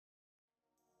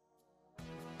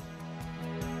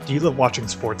Do you love watching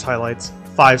sports highlights?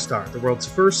 5-Star, the world's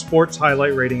first sports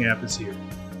highlight rating app, is here.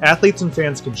 Athletes and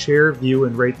fans can share, view,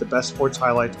 and rate the best sports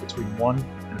highlights between 1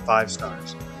 and 5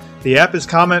 stars. The app is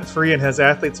comment-free and has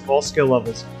athletes of all skill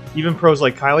levels, even pros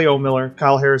like Kylie O'Miller,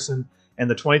 Kyle Harrison, and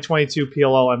the 2022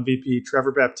 PLL MVP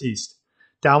Trevor Baptiste.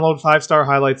 Download 5-Star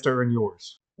highlights to earn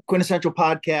yours. Quintessential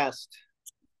Podcast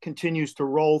continues to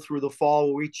roll through the fall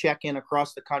where we check in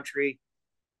across the country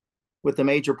with the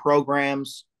major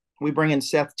programs. We bring in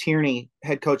Seth Tierney,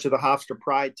 head coach of the Hofstra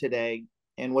Pride today,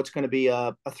 and what's going to be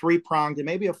a three-pronged and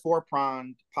maybe a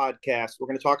four-pronged podcast. We're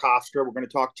going to talk Hofstra. We're going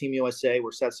to talk Team USA,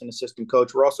 where Seth's an assistant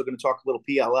coach. We're also going to talk a little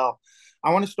PLL.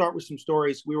 I want to start with some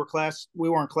stories. We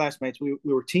weren't classmates. We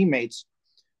were teammates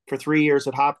for 3 years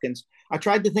at Hopkins. I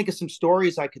tried to think of some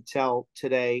stories I could tell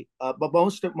today, but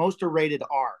most are rated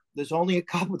R. There's only a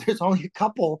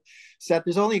couple, Seth.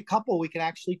 There's only a couple we can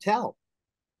actually tell.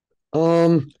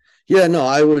 Yeah, no,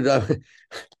 I would. I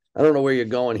don't know where you're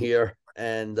going here,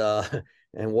 and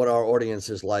what our audience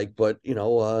is like, but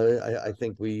I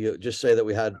think we just say that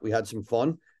we had some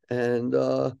fun, and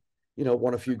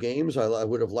won a few games. I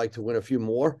would have liked to win a few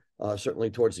more, certainly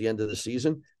towards the end of the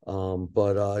season.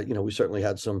 But we certainly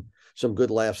had some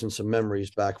good laughs and some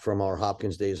memories back from our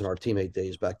Hopkins days and our teammate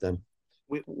days back then.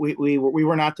 We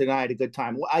were not denied a good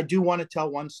time. I do want to tell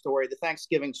one story, the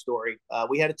Thanksgiving story.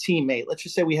 We had a teammate. Let's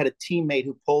just say we had a teammate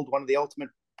who pulled one of the ultimate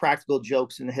practical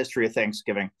jokes in the history of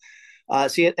Thanksgiving.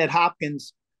 At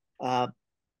Hopkins,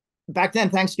 back then,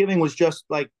 Thanksgiving was just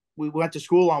like we went to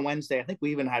school on Wednesday. I think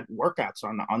we even had workouts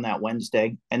on that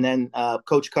Wednesday, and then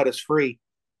Coach cut us free.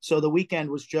 So the weekend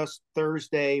was just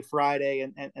Thursday, Friday,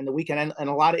 and the weekend, and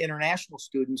a lot of international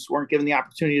students weren't given the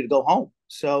opportunity to go home.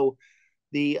 So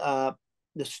the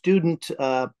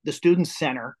student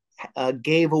center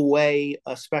gave away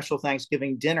a special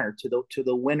Thanksgiving dinner to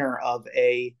the winner of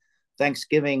a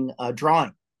Thanksgiving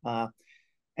drawing.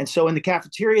 And so in the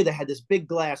cafeteria, they had this big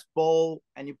glass bowl,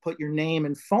 and you put your name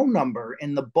and phone number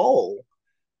in the bowl,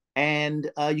 and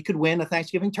you could win a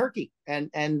Thanksgiving turkey and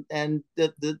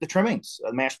the trimmings,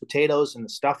 mashed potatoes and the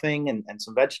stuffing and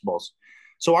some vegetables.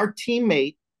 So our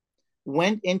teammate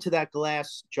went into that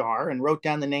glass jar and wrote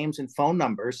down the names and phone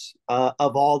numbers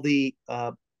of all the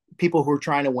people who were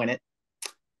trying to win it,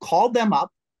 called them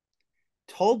up,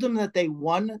 told them that they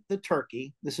won the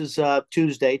turkey. This is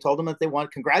Tuesday. Told them that they won.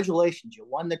 Congratulations, you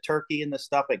won the turkey and the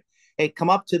stuffing. Hey, come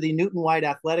up to the Newton White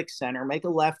Athletic Center, make a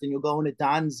left, and you'll go into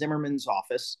Don Zimmerman's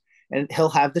office, and he'll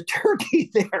have the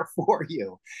turkey there for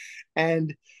you.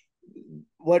 And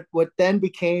what then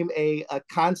became a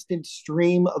constant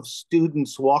stream of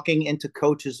students walking into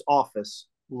Coach's office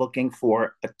looking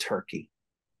for a turkey.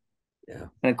 Yeah,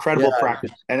 an incredible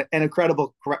practice, an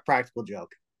incredible practical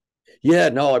joke. Yeah,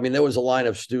 no, I mean there was a line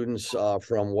of students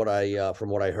from what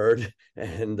I heard,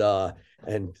 and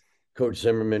Coach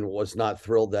Zimmerman was not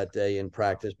thrilled that day in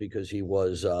practice because he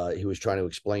was trying to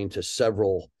explain to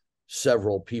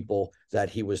several people that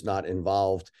he was not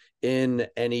involved in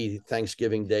any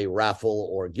Thanksgiving Day raffle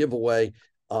or giveaway.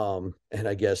 And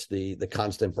I guess the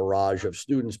constant barrage of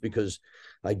students, because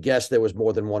I guess there was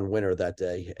more than one winner that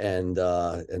day. And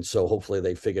so hopefully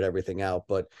they figured everything out,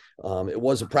 but it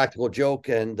was a practical joke,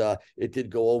 and it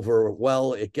did go over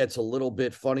well. It gets a little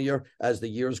bit funnier as the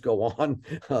years go on.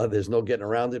 There's no getting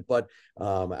around it, but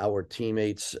our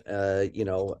teammates,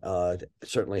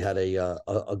 certainly had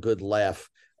a good laugh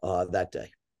that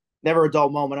day. Never a dull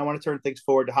moment. I want to turn things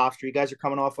forward to Hofstra. You guys are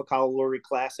coming off a Kyle Lurie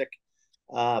Classic,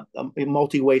 a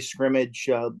multi-way scrimmage,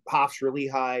 Hofstra,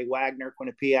 Lehigh, Wagner,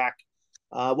 Quinnipiac.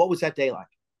 What was that day like?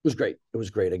 It was great. It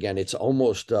was great. Again, it's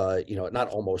almost, not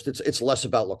almost, it's less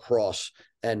about lacrosse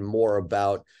and more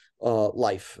about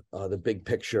life, the big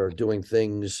picture, doing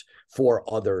things for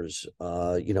others.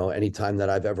 Anytime that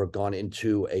I've ever gone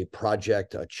into a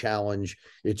project, a challenge,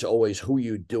 it's always who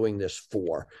you doing this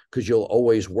for, because you'll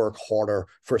always work harder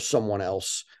for someone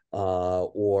else,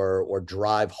 or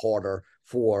drive harder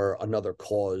for another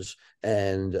cause.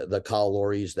 And the Kyle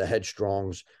Luries, the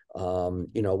Headstrongs,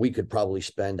 we could probably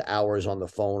spend hours on the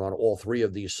phone on all three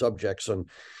of these subjects, and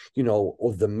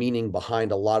of the meaning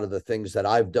behind a lot of the things that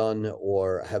I've done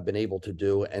or have been able to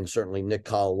do. And certainly Nick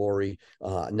Kyle Lurie,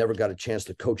 never got a chance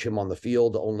to coach him on the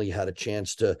field, only had a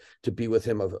chance to be with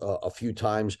him a few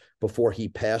times before he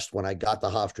passed when I got the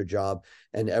Hofstra job.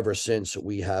 And ever since,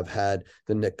 we have had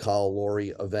the Nick Kyle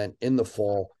Lurie event in the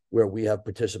fall, where we have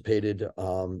participated.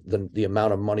 The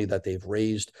amount of money that they've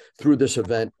raised through this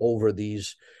event over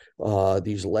these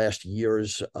last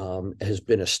years has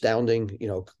been astounding.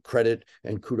 Credit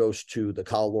and kudos to the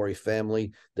Kyle Lurie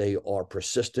family. They are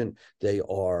persistent. They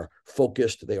are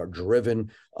focused. They are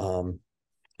driven.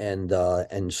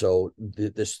 And so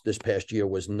this past year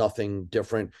was nothing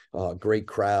different. Great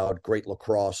crowd, great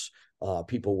lacrosse.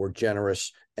 People were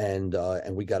generous, and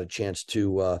we got a chance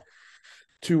to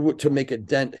make a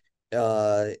dent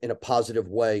in a positive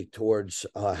way towards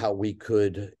how we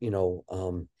could,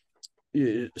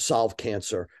 solve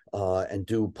cancer and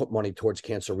put money towards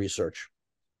cancer research.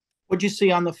 What'd you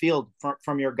see on the field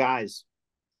from your guys?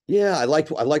 Yeah, I liked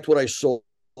what I saw.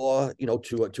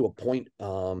 To a point.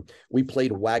 We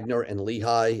played Wagner and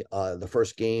Lehigh the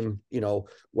first game.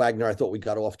 Wagner, I thought we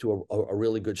got off to a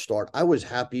really good start. I was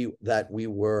happy that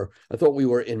I thought we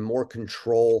were in more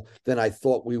control than I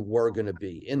thought we were going to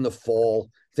be. In the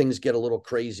fall, things get a little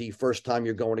crazy. First time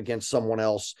you're going against someone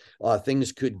else,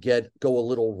 things could go a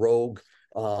little rogue.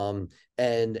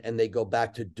 And they go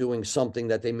back to doing something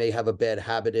that they may have a bad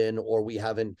habit in, or we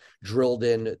haven't drilled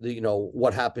in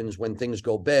what happens when things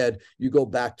go bad. You go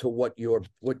back to what your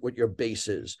base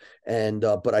is. And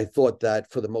but I thought that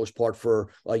for the most part, for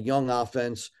a young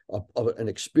offense, an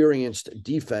experienced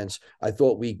defense, I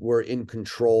thought we were in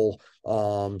control.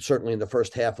 Certainly in the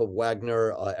first half of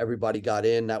Wagner, everybody got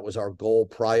in. That was our goal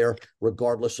prior,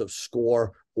 regardless of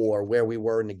score or where we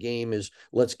were in the game, is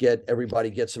let's get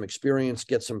some experience,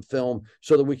 get some film,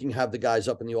 so that we can have the guys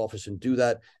up in the office and do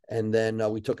that. And then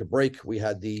we took a break. We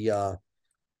had the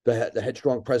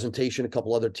Headstrong presentation. A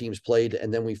couple other teams played,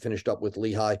 and then we finished up with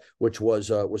Lehigh, which was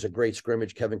a great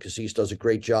scrimmage. Kevin Cassis does a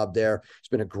great job there. He's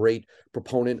been a great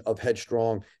proponent of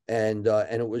Headstrong, and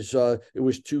it was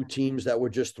two teams that were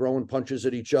just throwing punches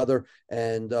at each other,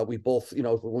 and we both,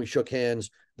 when we shook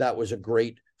hands, that was a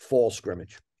great fall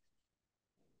scrimmage.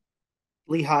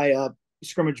 Lehigh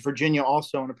scrimmage Virginia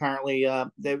also, and apparently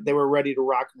they were ready to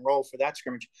rock and roll for that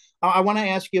scrimmage. I want to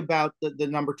ask you about the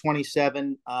number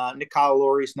 27, Nick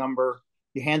Calalori's number.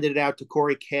 You handed it out to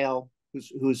Corey Kale,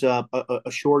 who's a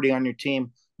shorty on your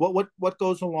team. What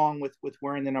goes along with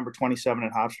wearing the number 27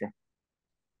 at Hofstra?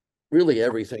 Really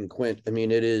everything, Quint. I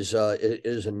mean, it is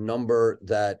a number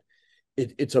that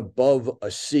it's above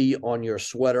a C on your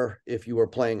sweater. If you were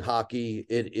playing hockey,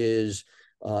 it's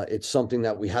something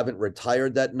that we haven't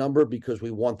retired that number because we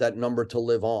want that number to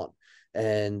live on.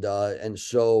 And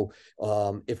so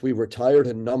if we retired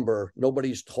a number,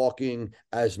 nobody's talking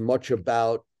as much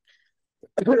about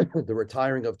the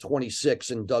retiring of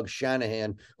 26 and Doug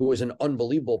Shanahan, who was an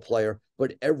unbelievable player.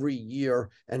 But every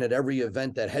year and at every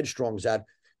event that Headstrong's at,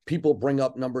 people bring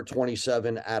up number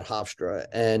 27 at Hofstra.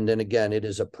 And then again, it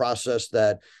is a process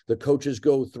that the coaches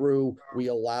go through. We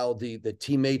allow the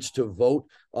teammates to vote.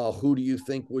 Who do you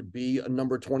think would be a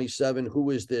number 27? Who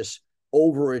is this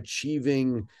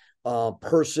overachieving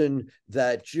person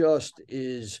that just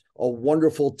is a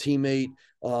wonderful teammate,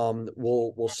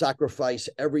 will sacrifice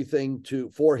everything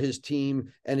for his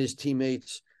team and his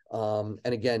teammates? And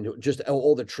again, just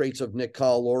all the traits of Nick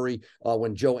Calalori.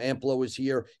 When Joe Amplo was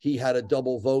here, he had a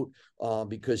double vote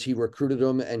because he recruited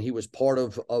him and he was part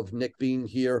of Nick being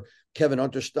here. Kevin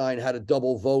Unterstein had a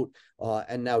double vote.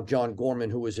 And now John Gorman,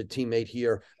 who is a teammate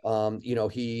here,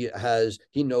 he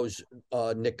knows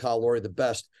Nick Calalori the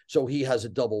best. So he has a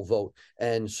double vote.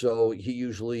 And so he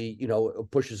usually,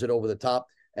 pushes it over the top.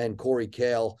 And Corey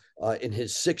Kale, in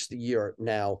his 6th year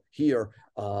now here,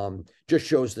 just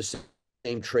shows the same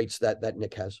traits that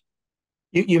Nick has.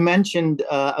 You mentioned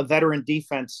a veteran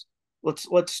defense.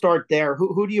 Let's start there.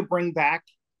 Who do you bring back,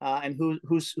 and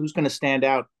who's going to stand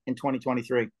out in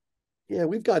 2023? Yeah,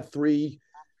 we've got three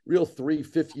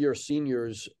 5th-year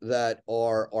seniors that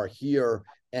are here,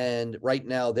 and right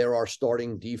now they're our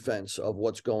starting defense of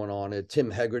what's going on. Tim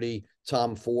Hegarty,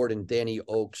 Tom Ford, and Danny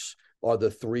Oakes are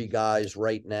the 3 guys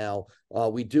right now.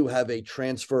 We do have a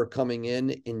transfer coming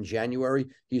in January.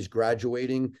 He's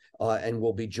graduating and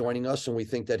will be joining us. And we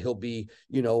think that he'll be,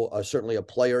 certainly a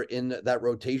player in that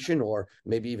rotation, or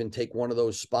maybe even take one of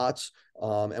those spots.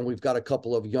 And we've got a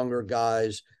couple of younger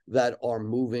guys that are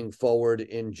moving forward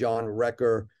in John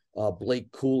Recker,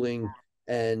 Blake Cooling,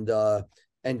 and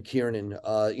Kiernan.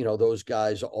 Those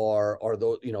guys are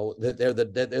those, they're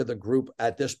the group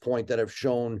at this point that have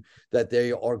shown that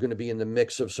they are going to be in the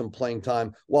mix of some playing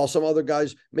time, while some other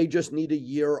guys may just need a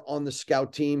year on the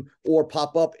scout team or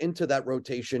pop up into that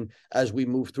rotation as we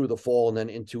move through the fall and then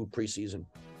into preseason.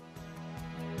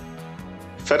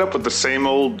 Fed up with the same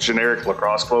old generic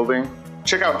lacrosse clothing?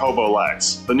 Check out Hobo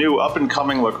Lax, the new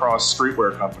up-and-coming lacrosse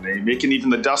streetwear company, making even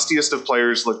the dustiest of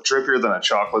players look drippier than a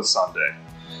chocolate sundae.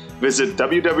 Visit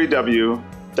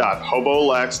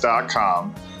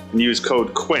www.hobolax.com and use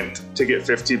code QUINT to get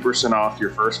 50% off your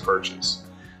first purchase.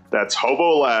 That's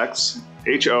Hobolax,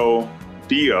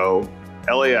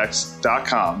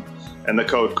 HOBOLAX.com, and the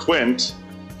code QUINT,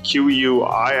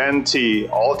 QUINT,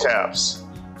 all caps,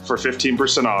 for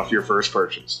 15% off your first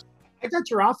purchase. I got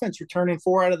your offense returning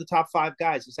 4 out of the top 5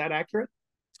 guys. Is that accurate?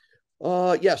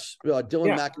 Yes.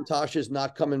 Dylan McIntosh is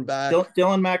not coming back.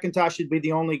 Dylan McIntosh should be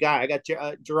the only guy. I got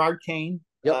Gerard Kane,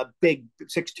 big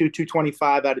 6'2",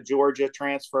 225 out of Georgia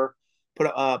transfer.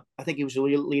 I think he was the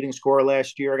leading scorer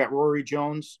last year. I got Rory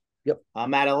Jones. Yep.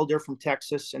 Matt Elder from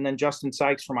Texas, and then Justin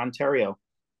Sykes from Ontario.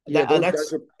 Yeah,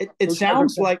 it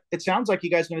sounds like you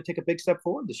guys are going to take a big step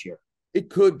forward this year. It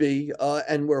could be,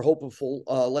 and we're hopeful.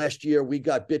 Last year, we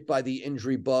got bit by the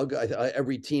injury bug.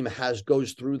 Every team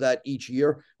goes through that each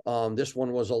year. This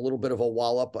one was a little bit of a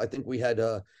wallop. I think we had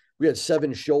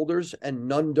 7 shoulders and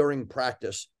none during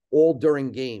practice, all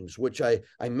during games, which I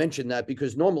mentioned that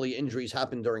because normally injuries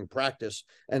happen during practice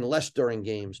and less during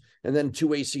games. And then 2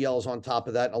 ACLs on top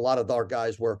of that. And a lot of our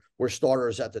guys were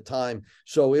starters at the time.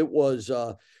 So it was,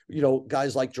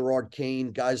 guys like Gerard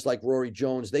Kane, guys like Rory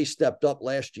Jones, they stepped up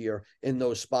last year in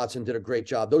those spots and did a great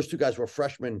job. Those 2 guys were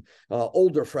freshmen,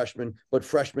 older freshmen, but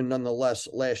freshmen nonetheless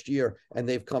last year. And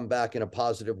they've come back in a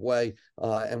positive way.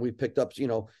 And we picked up,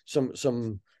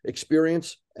 some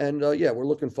experience. And we're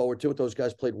looking forward to it. Those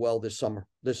guys played well this summer,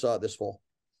 this fall.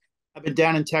 I've been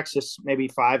down in Texas maybe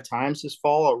 5 times this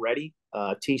fall already.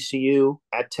 TCU,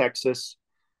 at Texas,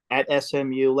 at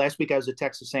SMU. Last week I was at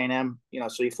Texas A&M.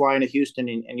 So you fly into Houston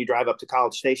and you drive up to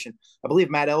College Station. I believe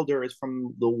Matt Elder is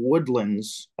from the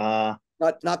Woodlands. Not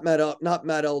Matt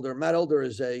Elder. Matt Elder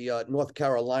is a North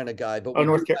Carolina guy, but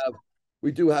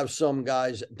we do have some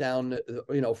guys down,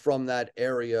 from that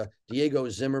area. Diego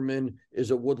Zimmerman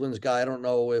is a Woodlands guy. I don't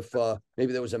know if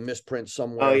maybe there was a misprint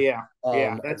somewhere. Oh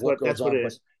yeah, that's what it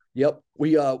is. Yep,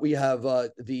 we have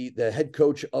the head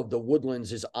coach of the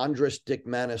Woodlands is Andres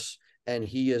Dickmanis, and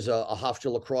he is a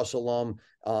Hofstra lacrosse alum.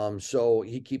 So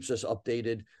he keeps us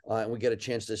updated, and we get a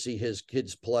chance to see his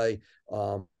kids play.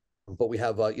 But we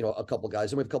have a couple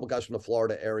guys, and we have a couple guys from the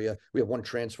Florida area. We have 1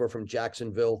 transfer from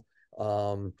Jacksonville.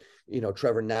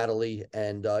 Trevor Natalie,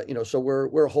 and so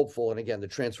we're hopeful. And again, the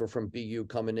transfer from BU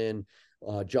coming in,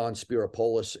 John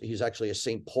Spiropoulos, he's actually a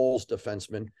St. Paul's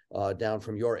defenseman down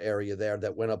from your area there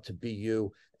that went up to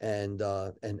BU, and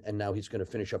now he's going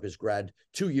to finish up his grad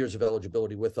 2 years of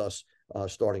eligibility with us,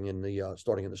 starting in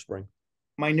the spring.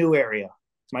 My new area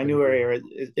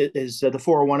is the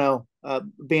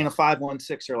 410, being a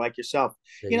 516er like yourself.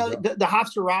 The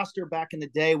Hofstra roster back in the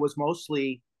day was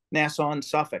mostly Nassau and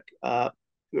Suffolk,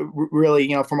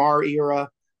 really, from our era,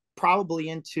 probably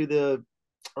into the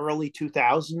early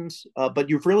 2000s. But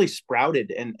you've really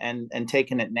sprouted and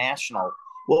taken it national.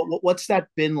 What's that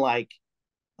been like,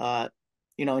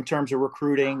 in terms of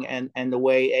recruiting and the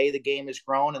way the game has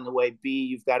grown and the way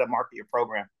you've got to market your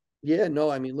program? Yeah,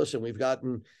 no, I mean, listen, we've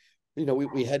gotten.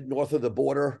 We head north of the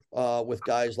border with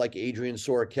guys like Adrian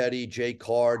Sorochetti, Jay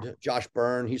Card, Josh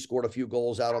Byrne. He scored a few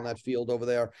goals out on that field over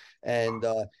there. And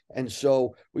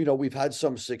so, we've had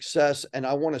some success. And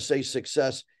I want to say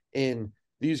success in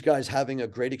these guys having a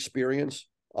great experience,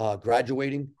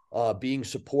 graduating, being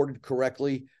supported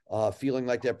correctly, feeling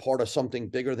like they're part of something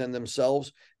bigger than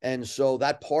themselves. And so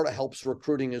that part helps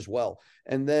recruiting as well.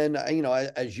 And then,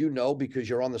 as because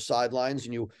you're on the sidelines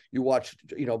and you watch,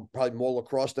 probably more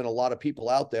lacrosse than a lot of people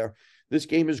out there, this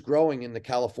game is growing in the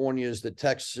Californias, the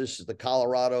Texas, the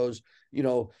Colorados,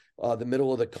 the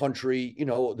middle of the country,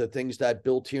 the things that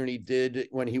Bill Tierney did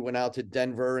when he went out to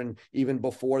Denver and even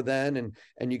before then.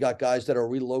 And you got guys that are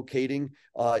relocating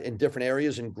in different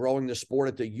areas and growing the sport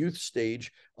at the youth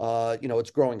stage.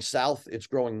 It's growing south, it's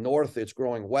growing north, it's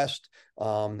growing west.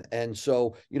 And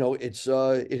so,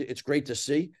 it's great to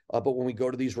see. But when we go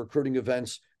to these recruiting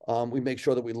events, we make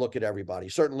sure that we look at everybody.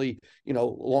 Certainly,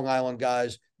 Long Island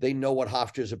guys, they know what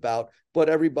Hofstra is about, but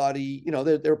everybody,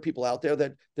 there are people out there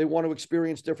that they want to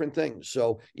experience different things.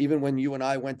 So even when you and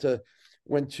I went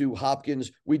to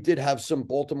Hopkins, we did have some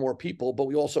Baltimore people, but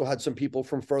we also had some people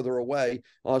from further away.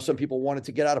 Some people wanted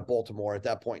to get out of Baltimore at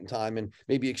that point in time and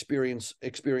maybe experience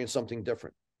something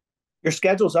different. Your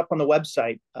schedule's up on the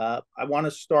website. I want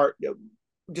to start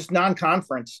just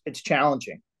non-conference. It's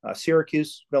challenging.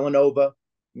 Syracuse, Villanova,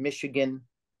 Michigan,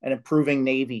 an improving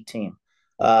Navy team.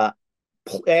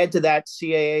 Add to that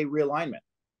CAA realignment,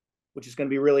 which is going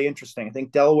to be really interesting. I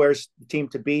think Delaware's the team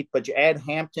to beat, but you add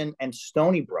Hampton and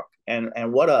Stony Brook, and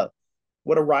what a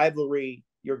rivalry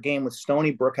your game with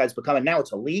Stony Brook has become. And now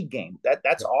it's a league game.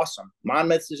 That's awesome.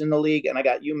 Monmouth is in the league, and I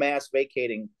got UMass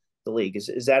vacating the league.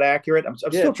 Is that accurate? I'm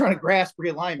still trying to grasp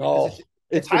realignment.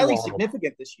 It's highly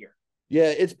significant this year. Yeah,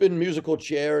 it's been musical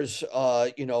chairs,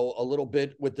 a little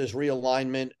bit with this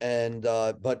realignment,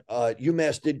 but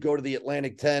UMass did go to the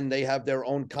Atlantic 10. They have their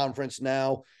own conference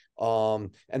now,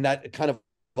 and that kind of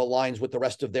aligns with the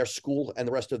rest of their school and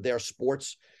the rest of their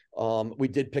sports. We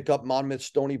did pick up Monmouth,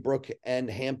 Stony Brook, and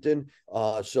Hampton.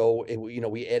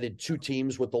 We added 2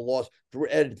 teams with the loss,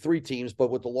 added 3 teams,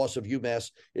 but with the loss of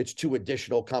UMass, it's 2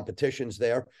 additional competitions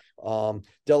there.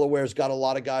 Delaware's got a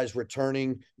lot of guys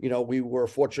returning. We were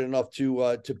fortunate enough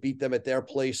to beat them at their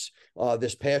place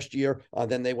this past year.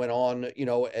 Then they went on,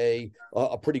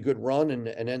 a pretty good run and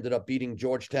ended up beating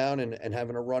Georgetown and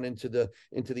having a run into the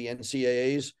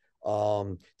NCAAs.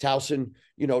 Towson,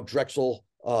 Drexel,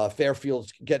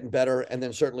 Fairfield's getting better. And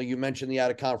then certainly you mentioned the out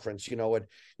of conference,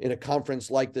 in a conference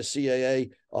like the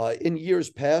CAA, in years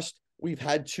past, we've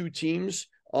had 2 teams.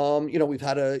 We've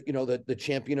had the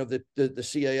champion of the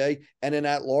CAA and an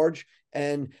at-large.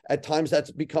 And at times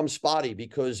that's become spotty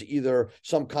because either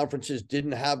some conferences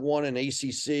didn't have one, an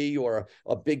ACC or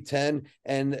a Big Ten.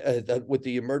 And with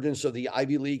the emergence of the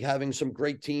Ivy League having some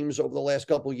great teams over the last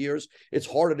couple of years, it's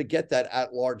harder to get that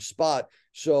at-large spot.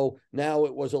 So now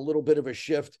it was a little bit of a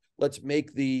shift. Let's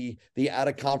make the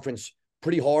out-of-conference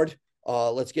pretty hard.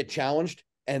 Let's get challenged.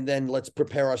 And then let's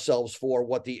prepare ourselves for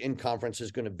what the in-conference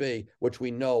is going to be, which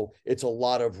we know it's a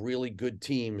lot of really good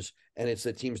teams, and it's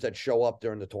the teams that show up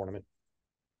during the tournament.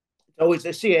 The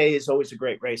CAA is always a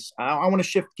great race. I want to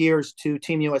shift gears to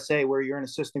Team USA, where you're an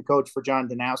assistant coach for John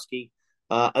Danowski.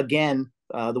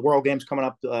 The World Games coming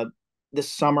up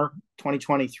this summer,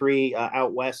 2023,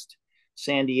 out west,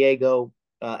 San Diego,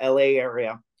 LA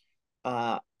area.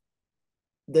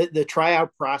 The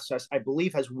tryout process, I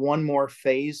believe, has one more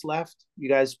phase left. You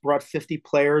guys brought 50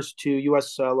 players to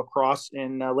U.S. lacrosse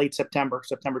in late September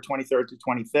 23rd to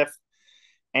 25th.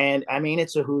 And I mean,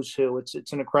 it's a who's who. It's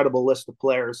an incredible list of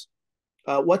players.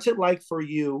 What's it like for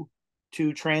you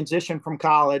to transition from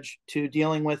college to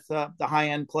dealing with the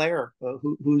high-end player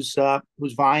who's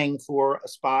vying for a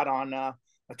spot on a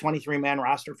 23-man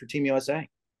roster for Team USA?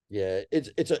 Yeah,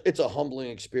 it's a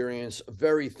humbling experience.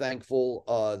 Very thankful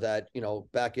that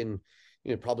back in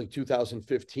probably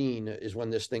 2015 is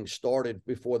when this thing started,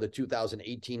 before the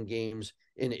 2018 games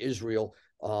in Israel.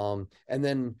 And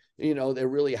then there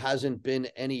really hasn't been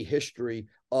any history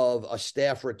of a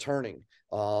staff returning.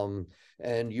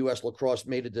 And U.S. Lacrosse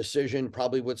made a decision,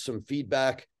 probably with some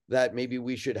feedback, that maybe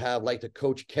we should have, like, the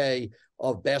Coach K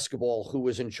of basketball, who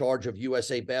was in charge of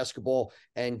USA basketball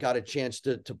and got a chance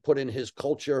to put in his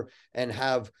culture and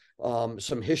have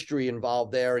some history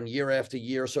involved there, and year after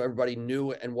year, so everybody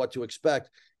knew and what to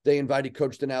expect. They invited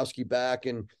Coach Danowski back,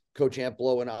 and Coach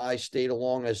Amplo and I stayed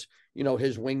along as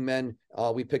his wingmen.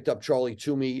 We picked up Charlie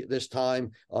Toomey this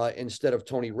time instead of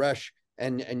Tony Resch.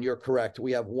 And you're correct.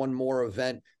 We have one more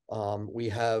event. We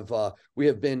have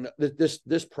been,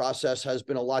 this process has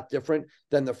been a lot different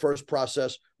than the first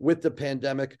process with the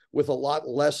pandemic, with a lot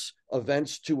less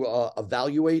events to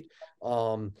evaluate.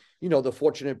 The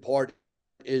fortunate part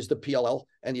is the PLL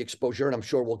and the exposure, and I'm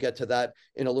sure we'll get to that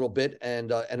in a little bit,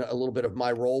 and a little bit of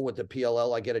my role with the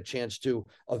PLL. I get a chance to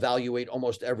evaluate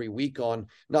almost every week on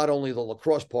not only the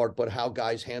lacrosse part, but how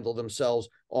guys handle themselves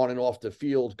on and off the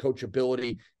field,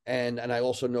 coachability, and I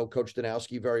also know Coach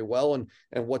Danowski very well, and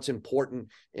what's important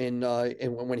in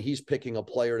when he's picking a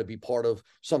player to be part of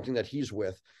something that he's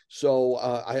with. So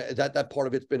that part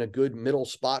of it's been a good middle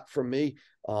spot for me.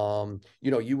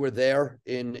 You were there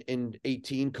in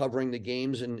 18 covering the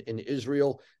games in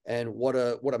Israel, and what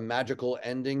a magical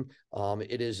ending.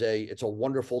 It's a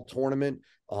wonderful tournament.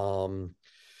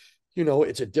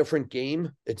 It's a different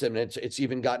game. It's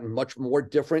even gotten much more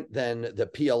different than the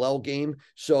PLL game.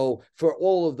 So for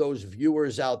all of those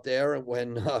viewers out there,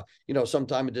 when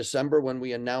sometime in December when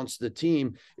we announce the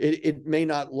team, it may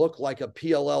not look like a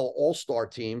PLL all-star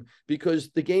team, because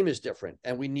the game is different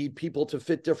and we need people to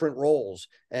fit different roles.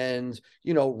 And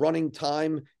running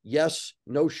time, yes,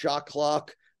 no shot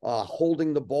clock.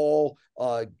 Holding the ball,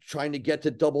 trying to get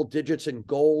to double digits in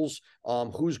goals.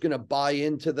 Who's going to buy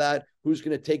into that? Who's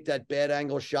going to take that bad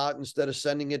angle shot instead of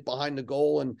sending it behind the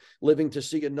goal and living to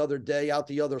see another day out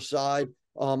the other side?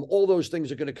 All those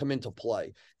things are going to come into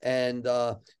play.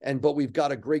 But we've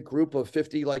got a great group of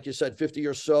 50, like you said, 50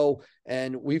 or so.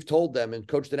 And we've told them, and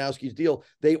Coach Danowski's deal,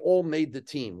 they all made the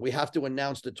team. We have to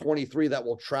announce the 23 that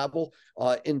will travel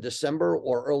in December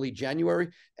or early January.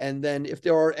 And then if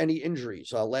there are any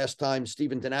injuries, last time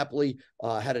Stephen DiNapoli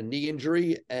had a knee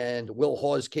injury and Will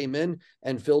Hawes came in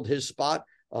and filled his spot.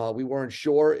 We weren't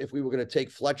sure if we were going to take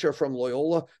Fletcher from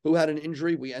Loyola, who had an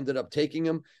injury. We ended up taking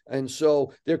him. And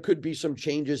so there could be some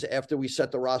changes after we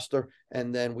set the roster.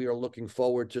 And then we are looking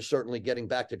forward to certainly getting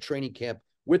back to training camp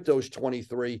with those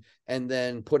 23, and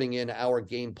then putting in our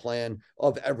game plan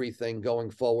of everything going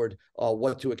forward,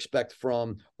 what to expect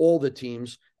from all the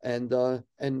teams, and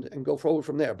go forward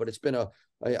from there. But it's been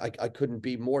I couldn't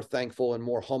be more thankful and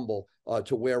more humble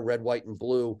to wear red, white, and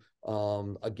blue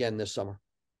again this summer.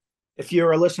 If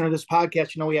you're a listener to this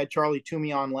podcast, we had Charlie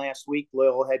Toomey on last week,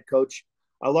 Loyola head coach.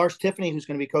 Lars Tiffany, who's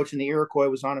going to be coaching the Iroquois,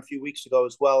 was on a few weeks ago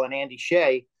as well. And Andy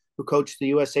Shea, who coached the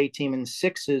USA team in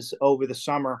sixes over the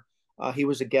summer, he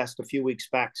was a guest a few weeks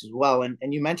back as well. And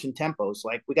you mentioned tempos.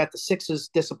 Like, we got the sixes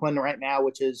discipline right now,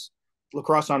 which is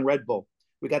lacrosse on Red Bull.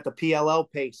 We got the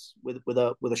PLL pace with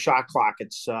a shot clock.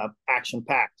 It's action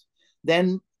packed.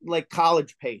 Then like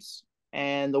college pace,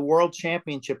 and the world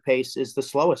championship pace is the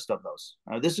slowest of those.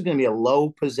 This is going to be a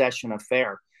low possession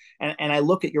affair. And I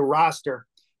look at your roster,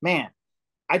 man.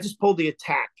 I just pulled the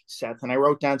attack, Seth, and I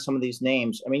wrote down some of these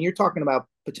names. I mean, you're talking about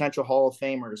potential Hall of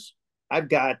Famers. I've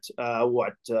got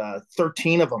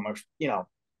 13 of them,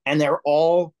 and they're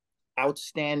all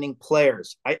outstanding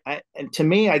players. And to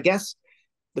me, I guess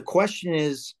the question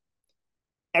is,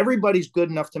 everybody's good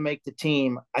enough to make the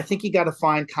team. I think you got to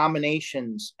find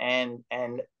combinations and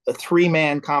the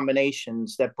 3-man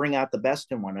combinations that bring out the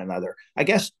best in one another. I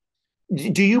guess,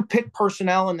 do you pick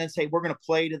personnel and then say, we're going to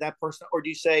play to that person? Or do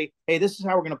you say, hey, this is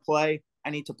how we're going to play. I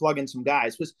need to plug in some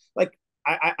guys. Because like,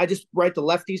 I just write the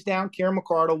lefties down: Kieran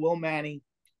McCardle, Will Manny,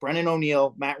 Brennan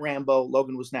O'Neill, Matt Rambo,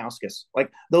 Logan Wisnauskas.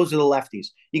 Like, those are the lefties.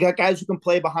 You got guys who can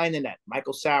play behind the net: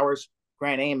 Michael Sowers,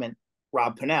 Grant Amon,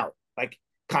 Rob Pennell, like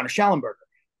Connor Schellenberger.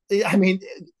 I mean,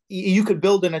 you could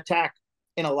build an attack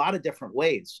in a lot of different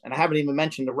ways. And I haven't even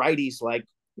mentioned the righties like,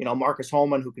 Marcus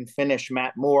Holman, who can finish,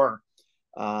 Matt Moore,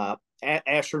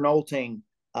 Asher Nolting,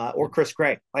 or Chris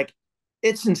Gray. Like,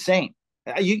 it's insane.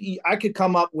 I could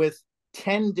come up with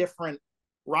 10 different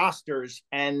rosters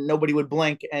and nobody would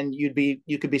blink, and you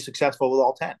could be successful with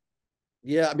all 10.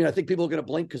 Yeah, I mean, I think people are going to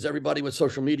blink because everybody with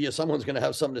social media, someone's going to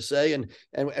have something to say, and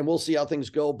we'll see how things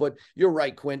go. But you're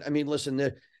right, Quint. I mean,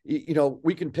 listen,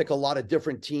 we can pick a lot of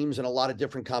different teams and a lot of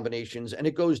different combinations, and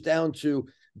it goes down to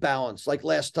balance. Like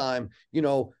last time,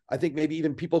 I think maybe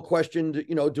even people questioned,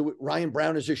 Ryan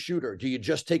Brown is a shooter. Do you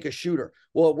just take a shooter?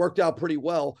 Well, it worked out pretty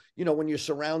well, when you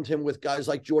surround him with guys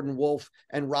like Jordan Wolf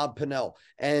and Rob Pennell.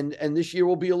 And this year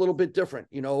will be a little bit different.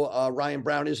 Ryan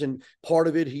Brown isn't part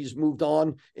of it. He's moved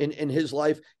on in his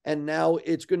life. And now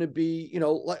it's going to be,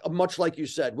 much like you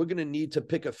said, we're going to need to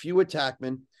pick a few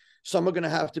attackmen. Some are going to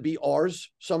have to be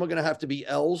R's. Some are going to have to be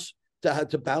L's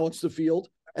to balance the field.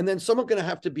 And then some are going to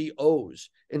have to be O's.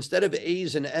 Instead of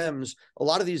A's and M's, a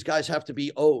lot of these guys have to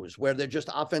be O's, where they're just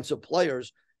offensive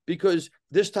players, because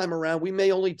this time around, we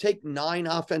may only take 9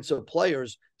 offensive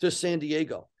players to San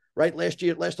Diego, right?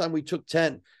 Last time we took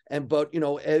 10. But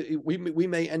we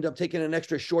may end up taking an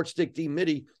extra short stick D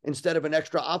midi instead of an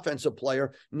extra offensive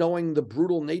player, knowing the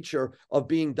brutal nature of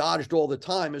being dodged all the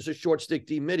time as a short stick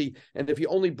D midi. And if you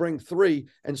only bring 3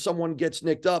 and someone gets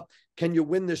nicked up, can you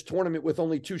win this tournament with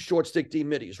only 2 short stick D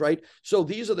middies, right? So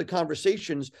these are the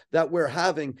conversations that we're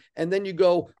having. And then you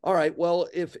go, all right, well,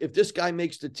 if this guy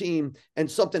makes the team and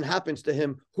something happens to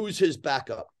him, who's his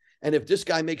backup? And if this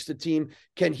guy makes the team,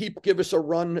 can he give us a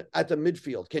run at the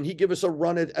midfield? Can he give us a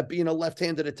run at being a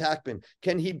left-handed attackman?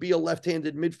 Can he be a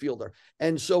left-handed midfielder?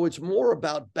 And so it's more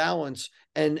about balance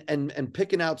and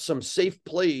picking out some safe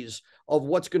plays of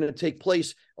what's going to take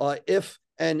place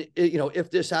if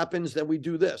this happens, then we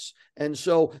do this. And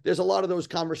so there's a lot of those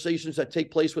conversations that take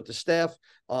place with the staff.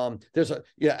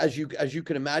 As you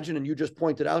can imagine, and you just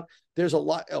pointed out, there's a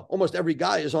lot, almost every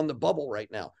guy is on the bubble right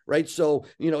now, right? So,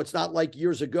 it's not like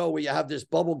years ago where you have this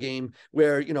bubble game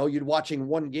where, you're watching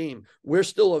one game. We're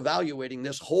still evaluating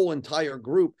this whole entire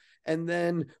group. And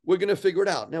then we're going to figure it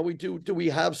out. Now, do we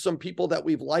have some people that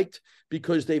we've liked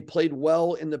because they played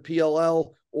well in the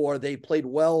PLL or they played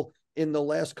well in the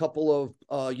last couple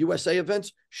of USA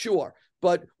events? Sure.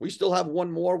 But we still have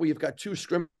one more. We've got 2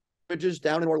 scrimmages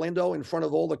down in Orlando in front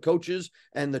of all the coaches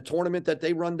and the tournament that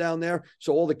they run down there.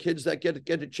 So all the kids that get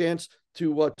a chance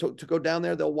to go down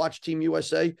there, they'll watch Team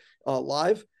USA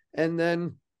live. And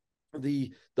then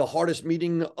the hardest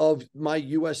meeting of my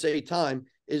USA time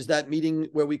is that meeting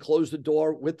where we close the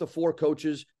door with the 4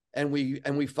 coaches and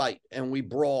we fight and we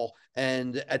brawl.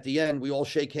 And at the end, we all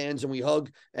shake hands and we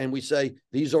hug and we say,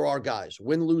 these are our guys.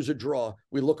 Win, lose, or draw.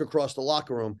 We look across the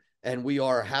locker room and we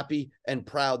are happy and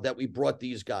proud that we brought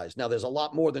these guys. Now, there's a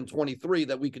lot more than 23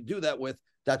 that we could do that with.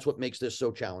 That's what makes this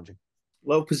so challenging.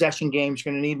 Low possession games,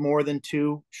 you're going to need more than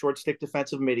 2 short stick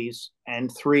defensive middies,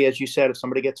 and 3, as you said, if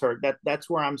somebody gets hurt. That's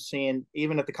where I'm seeing,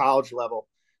 even at the college level,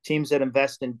 teams that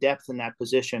invest in depth in that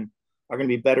position are going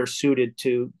to be better suited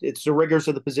to. It's the rigors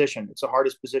of the position. It's the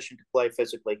hardest position to play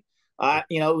physically.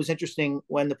 It was interesting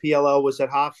when the PLO was at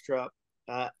Hofstra.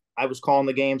 I was calling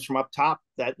the games from up top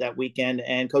that weekend,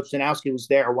 and Coach Danowski was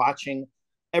there watching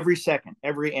every second,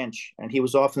 every inch, and he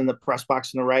was often in the press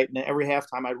box on the right. And every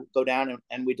halftime, I'd go down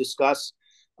and we discuss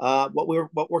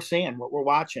what we're seeing, what we're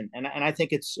watching, and I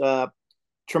think it's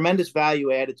tremendous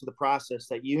value added to the process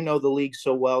that you know the league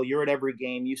so well. You're at every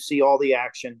game, you see all the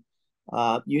action,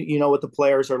 you know what the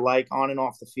players are like on and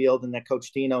off the field, and that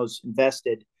Coach Dino's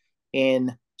invested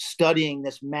in studying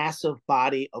this massive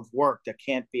body of work that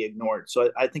can't be ignored.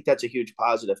 So I think that's a huge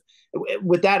positive.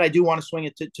 With that, I do want to swing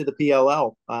it to the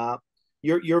PLL.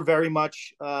 You're very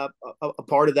much a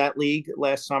part of that league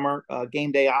last summer.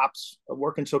 Game day ops,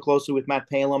 working so closely with Matt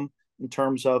Palem in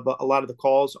terms of a lot of the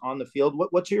calls on the field.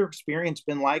 What's your experience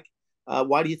been like?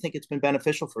 Why do you think it's been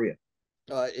beneficial for you?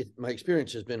 My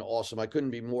experience has been awesome. I couldn't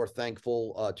be more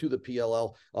thankful to the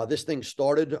PLL. This thing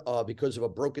started because of a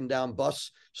broken down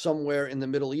bus somewhere in the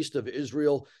Middle East of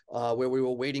Israel, where we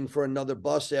were waiting for another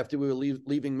bus after we were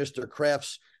leaving Mr.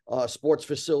 Kraft's sports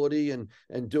facility and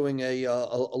doing a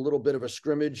little bit of a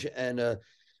scrimmage and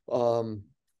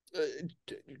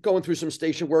going through some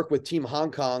station work with Team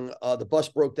Hong Kong. The bus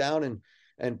broke down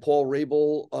and Paul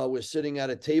Rabel was sitting at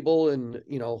a table and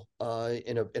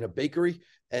in a bakery.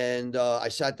 And I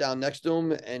sat down next to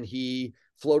him and he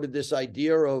floated this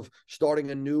idea of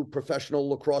starting a new professional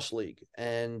lacrosse league.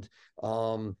 And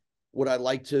would I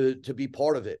like to be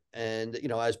part of it? And,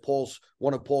 as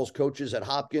one of Paul's coaches at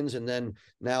Hopkins, and then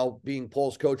now being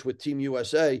Paul's coach with Team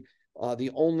USA,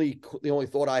 the only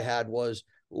thought I had was,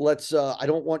 I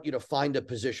don't want you to find a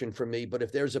position for me, but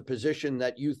if there's a position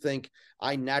that you think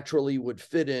I naturally would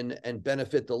fit in and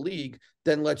benefit the league,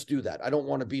 then let's do that. I don't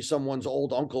want to be someone's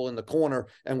old uncle in the corner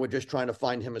and we're just trying to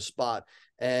find him a spot.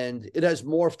 And it has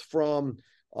morphed from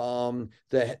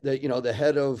the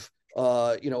head of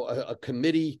a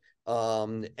committee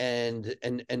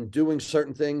and doing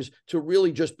certain things to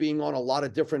really just being on a lot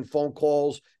of different phone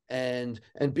calls and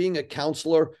being a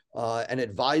counselor and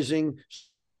advising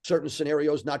certain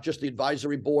scenarios, not just the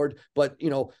advisory board, but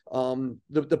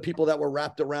the people that were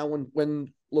wrapped around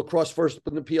when the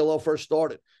PLL first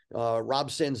started. Rob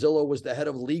Sanzillo was the head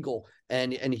of legal,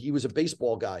 and he was a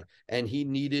baseball guy, and he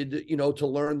needed to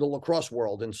learn the lacrosse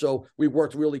world, and so we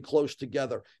worked really close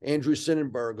together. Andrew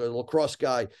Sinnenberg, a lacrosse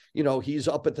guy, he's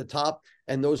up at the top,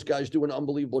 and those guys do an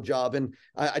unbelievable job. And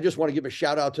I just want to give a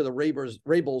shout out to the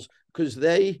Rabels, because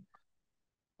they,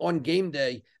 on game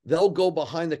day, they'll go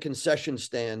behind the concession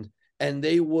stand and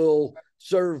they will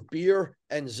serve beer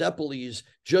and Zeppelis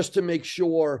just to make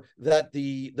sure that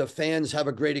the fans have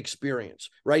a great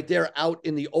experience, right? They're out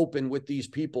in the open with these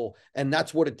people, and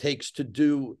that's what it takes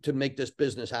to make this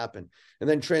business happen. And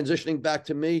then transitioning back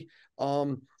to me,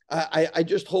 I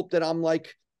just hope that I'm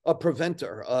like a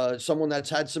preventer, someone that's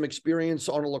had some experience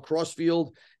on a lacrosse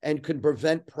field and can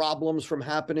prevent problems from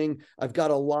happening. I've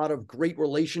got a lot of great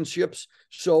relationships.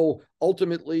 So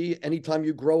ultimately, anytime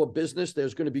you grow a business,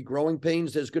 there's going to be growing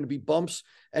pains, there's going to be bumps.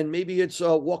 And maybe it's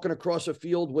walking across a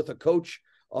field with a coach,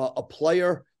 a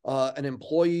player, an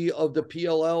employee of the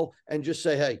PLL, and just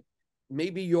say, hey,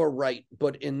 maybe you're right,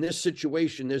 but in this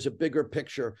situation, there's a bigger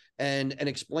picture, and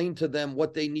explain to them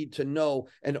what they need to know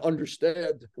and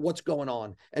understand what's going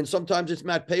on. And sometimes it's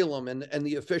Matt Palem and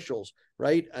the officials,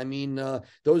 right? I mean,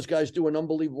 those guys do an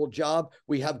unbelievable job.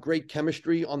 We have great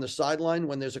chemistry on the sideline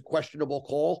when there's a questionable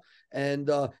call. And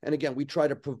again, we try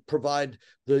to provide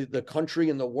the country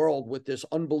and the world with this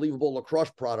unbelievable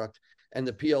lacrosse product. And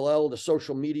the PLL, the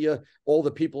social media, all the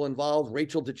people involved,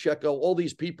 Rachel DeCecco, all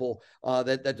these people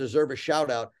that deserve a shout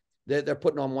out, they're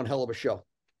putting on one hell of a show.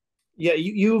 Yeah,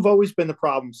 you've always been the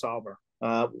problem solver.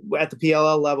 At the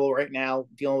PLL level right now,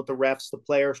 dealing with the refs, the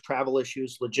players, travel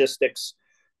issues, logistics.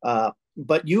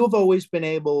 But you have always been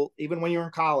able, even when you're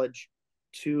in college,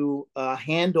 to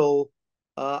handle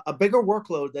a bigger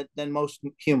workload than most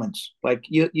humans. Like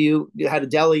you had a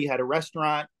deli, you had a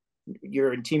restaurant,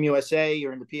 you're in Team USA,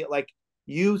 you're in the PLL, like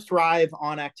you thrive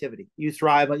on activity. You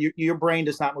thrive on your brain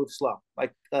does not move slow.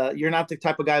 Like you're not the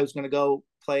type of guy who's going to go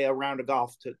play a round of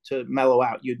golf to mellow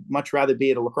out. You'd much rather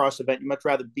be at a lacrosse event. You'd much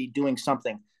rather be doing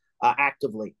something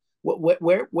actively.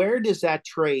 Where does that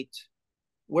trait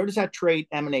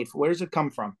emanate from? Where does it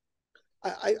come from?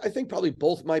 I think probably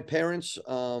both my parents.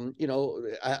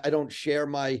 I don't share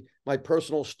my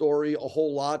personal story a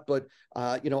whole lot, but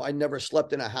I never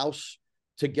slept in a house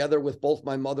together with both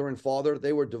my mother and father.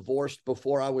 They were divorced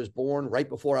before I was born, right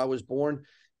before I was born.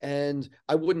 And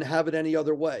I wouldn't have it any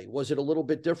other way. Was it a little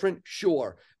bit different?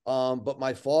 Sure. But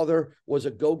my father was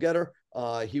a go-getter.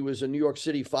 He was a New York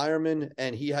City fireman,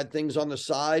 and he had things on the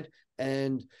side.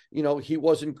 And, he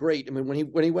wasn't great. I mean,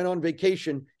 when he went on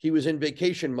vacation, he was in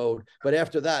vacation mode. But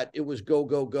after that, it was go,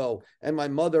 go, go. And my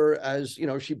mother, as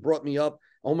she brought me up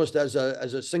almost as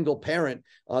a single parent,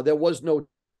 there was no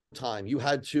time. You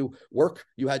had to work,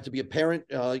 you had to be a parent.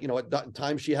 At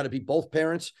times she had to be both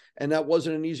parents, and that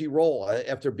wasn't an easy role.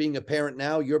 After being a parent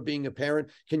now, you're being a parent.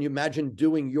 Can you imagine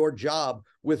doing your job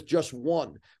with just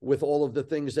one, with all of the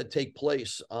things that take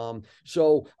place?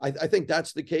 So I think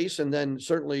that's the case. And then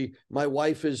certainly my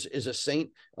wife is a saint.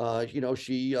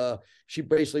 She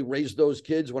basically raised those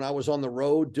kids when I was on the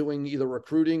road doing either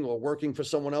recruiting or working for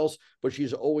someone else, but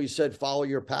she's always said, follow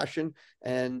your passion.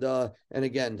 And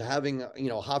again, having,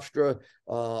 Hofstra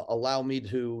allow me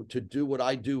to do what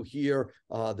I do here.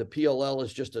 The PLL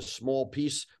is just a small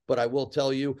piece, but I will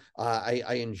tell you,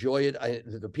 I enjoy it.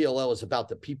 The PLL is about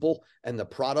the people and the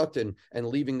product and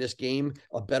leaving this game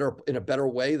in a better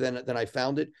way than I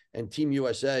found it. And Team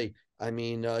USA, I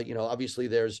mean, obviously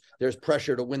there's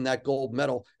pressure to win that gold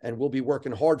medal, and we'll be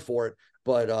working hard for it.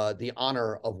 But the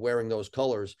honor of wearing those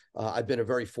colors, I've been a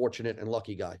very fortunate and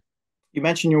lucky guy. You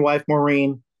mentioned your wife,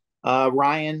 Maureen.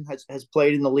 Ryan has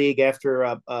played in the league after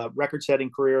a record-setting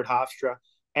career at Hofstra.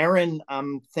 Erin,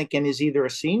 I'm thinking, is either a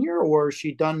senior or is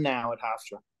she done now at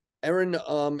Hofstra? Erin,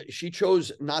 she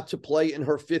chose not to play in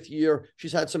her 5th year.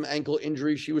 She's had some ankle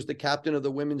injuries. She was the captain of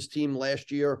the women's team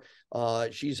last year.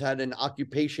 She's had an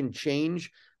occupation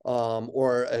change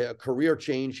or a career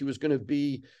change. She was going to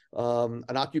be an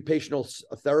occupational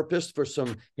therapist for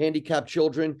some handicapped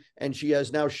children, and she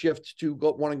has now shifted to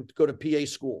wanting to go to PA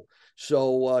school.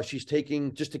 So she's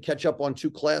taking, just to catch up on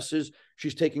 2 classes,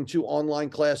 she's taking 2 online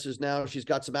classes now. She's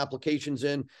got some applications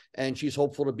in, and she's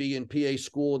hopeful to be in PA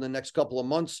school in the next couple of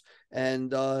months.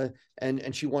 And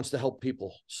she wants to help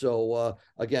people. So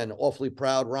again, awfully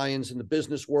proud. Ryan's in the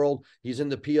business world. He's in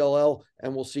the PLL,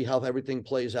 and we'll see how everything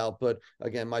plays out. But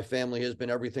again, my family has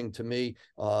been everything to me.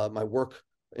 My work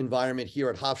environment here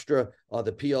at Hofstra,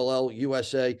 the PLL,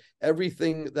 USA,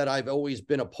 everything that I've always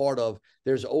been a part of,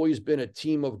 there's always been a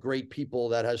team of great people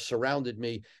that has surrounded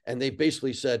me, and they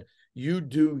basically said, you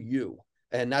do you.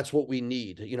 And that's what we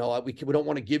need. We don't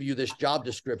want to give you this job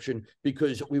description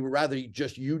because we would rather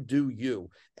just you do you.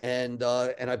 And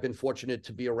I've been fortunate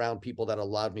to be around people that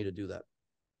allowed me to do that.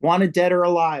 Wanted dead or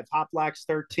alive, Hoplax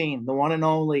 13, the one and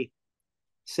only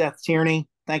Seth Tierney.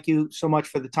 Thank you so much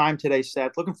for the time today,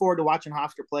 Seth. Looking forward to watching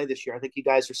Hofstra play this year. I think you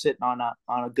guys are sitting on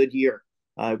a good year.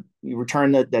 You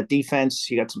returned that defense.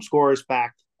 You got some scorers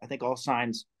back. I think all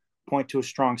signs point to a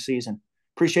strong season.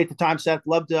 Appreciate the time, Seth.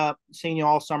 Loved seeing you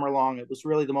all summer long. It was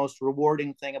really the most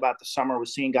rewarding thing about the summer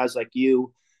was seeing guys like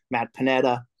you, Matt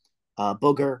Panetta,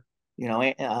 Booger,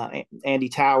 Andy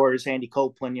Towers, Andy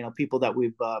Copeland, people that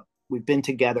we've been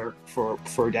together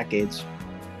for decades.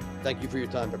 Thank you for your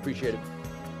time. I appreciate it.